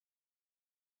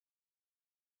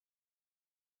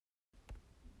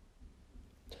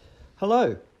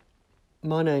Hello,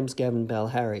 my name's Gavin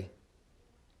Balharry.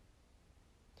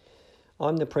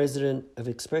 I'm the President of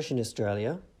Expression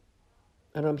Australia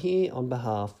and I'm here on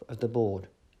behalf of the board.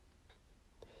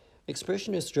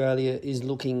 Expression Australia is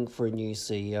looking for a new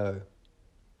CEO.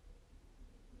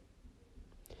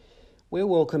 We're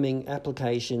welcoming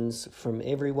applications from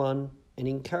everyone and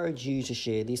encourage you to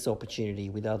share this opportunity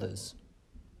with others.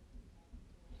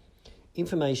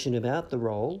 Information about the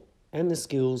role and the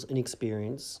skills and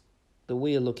experience that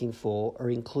we are looking for are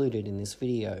included in this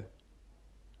video.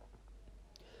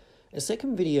 A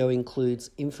second video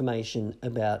includes information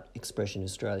about Expression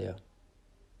Australia.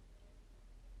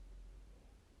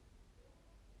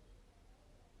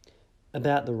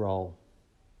 About the role.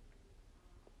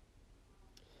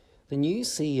 The new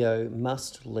CEO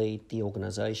must lead the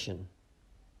organisation.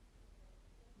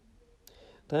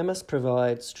 They must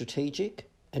provide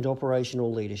strategic and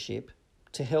operational leadership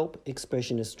to help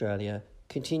Expression Australia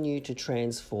continue to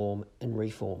transform and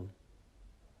reform.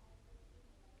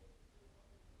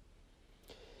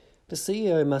 The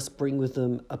CEO must bring with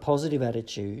them a positive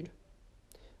attitude.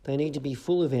 They need to be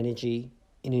full of energy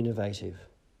and innovative.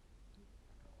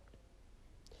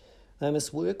 They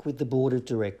must work with the board of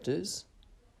directors,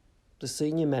 the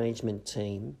senior management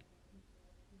team,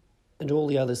 and all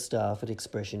the other staff at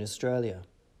Expression Australia.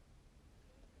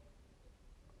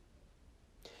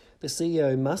 The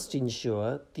CEO must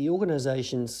ensure the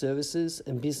organisation's services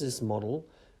and business model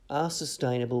are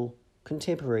sustainable,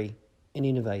 contemporary and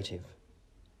innovative.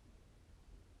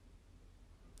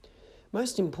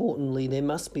 Most importantly, there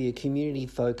must be a community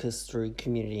focus through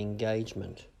community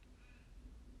engagement.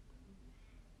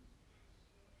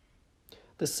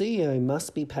 The CEO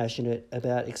must be passionate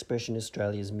about Expression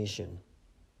Australia's mission.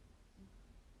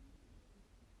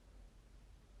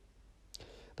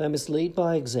 They must lead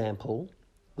by example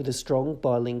with a strong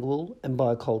bilingual and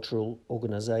bicultural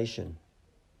organisation.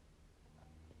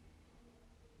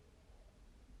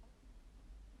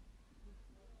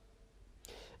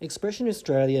 Expression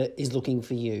Australia is looking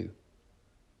for you.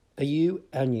 Are you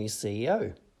our new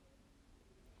CEO?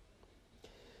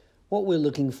 What we're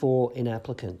looking for in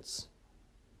applicants.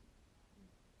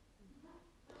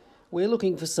 We're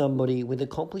looking for somebody with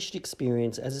accomplished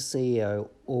experience as a CEO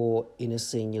or in a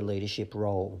senior leadership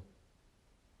role.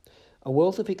 A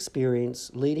wealth of experience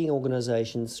leading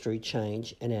organisations through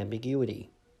change and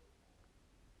ambiguity.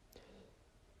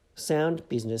 Sound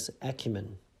business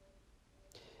acumen.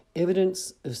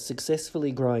 Evidence of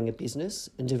successfully growing a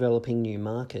business and developing new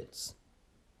markets.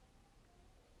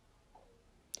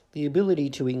 The ability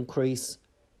to increase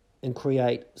and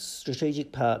create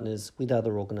strategic partners with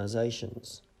other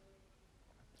organisations.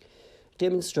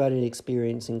 Demonstrated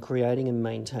experience in creating and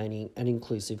maintaining an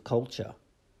inclusive culture.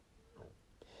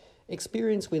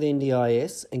 Experience with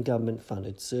NDIS and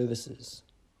government-funded services.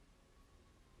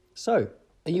 So,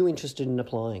 are you interested in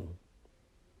applying?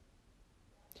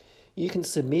 You can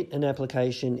submit an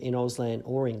application in Auslan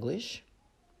or English.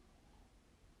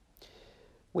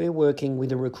 We're working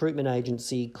with a recruitment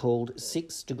agency called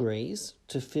 6 Degrees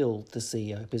to fill the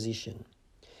CEO position.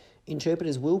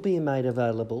 Interpreters will be made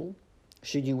available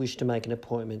should you wish to make an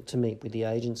appointment to meet with the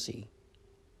agency.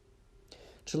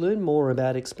 To learn more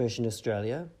about Expression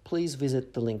Australia, please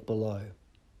visit the link below.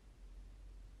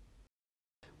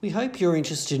 We hope you're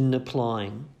interested in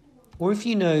applying, or if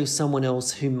you know someone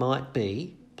else who might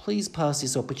be, please pass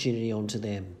this opportunity on to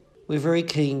them. We're very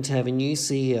keen to have a new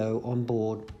CEO on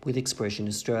board with Expression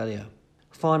Australia.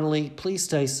 Finally, please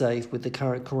stay safe with the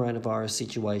current coronavirus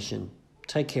situation.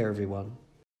 Take care, everyone.